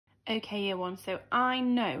Okay, year one, so I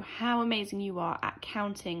know how amazing you are at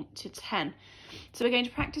counting to 10. So we're going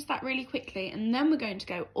to practice that really quickly, and then we're going to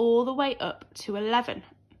go all the way up to 11,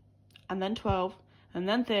 and then 12, and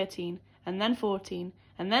then 13, and then 14,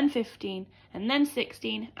 and then 15, and then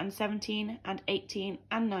 16, and 17, and 18,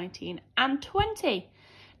 and 19, and 20.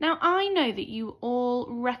 Now, I know that you all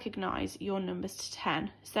recognise your numbers to 10,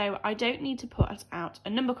 so I don't need to put out a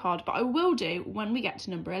number card, but I will do when we get to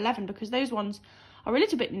number 11, because those ones are a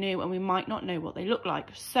little bit new and we might not know what they look like.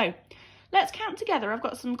 So let's count together. I've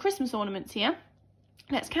got some Christmas ornaments here.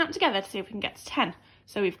 Let's count together to see if we can get to 10.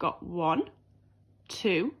 So we've got 1,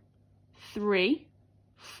 2, 3,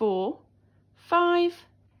 4, 5,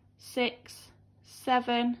 6,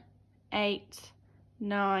 7, 8,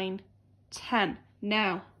 9, 10.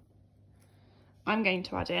 Now, I'm going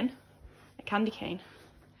to add in a candy cane.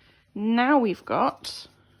 Now we've got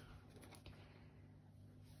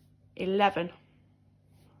 11,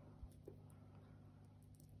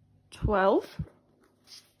 12,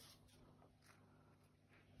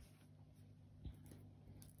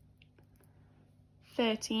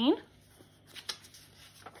 13,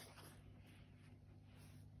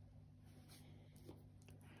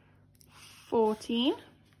 14,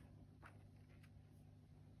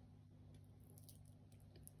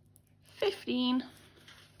 15,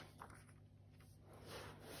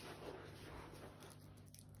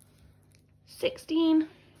 16,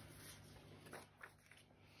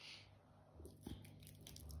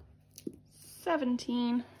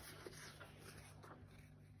 17,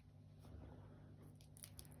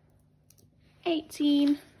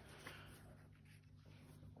 18,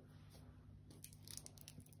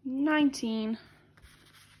 19,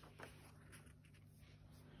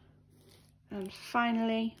 and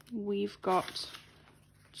finally we've got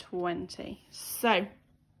 20. So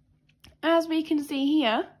as we can see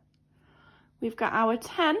here, we've got our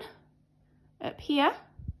 10 up here,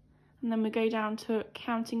 and then we go down to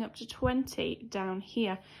counting up to 20 down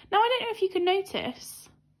here. Now, I don't know if you can notice,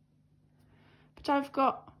 but I've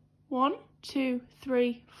got 1, 2,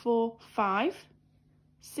 3, 4, 5,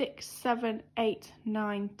 6, 7, 8,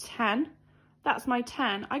 9, 10. That's my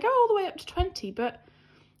 10. I go all the way up to 20, but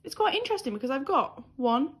it's quite interesting because I've got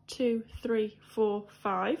 1, 2, 3, 4,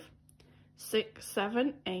 5, 6,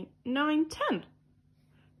 7, 8, 9, 10.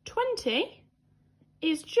 20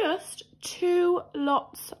 is just 2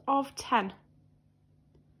 lots of 10.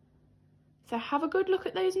 So have a good look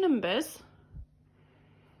at those numbers.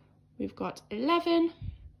 We've got 11,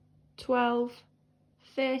 12,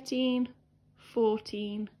 13,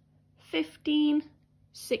 14, 15,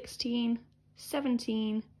 16,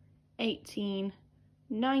 17, 18,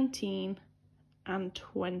 19, and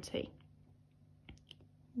 20.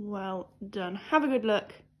 Well done. Have a good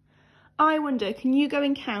look. I wonder, can you go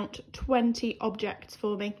and count 20 objects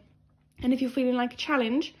for me? And if you're feeling like a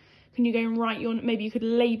challenge, can you go and write maybe you could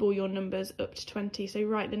label your numbers up to 20, so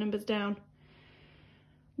write the numbers down.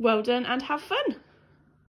 Well done and have fun.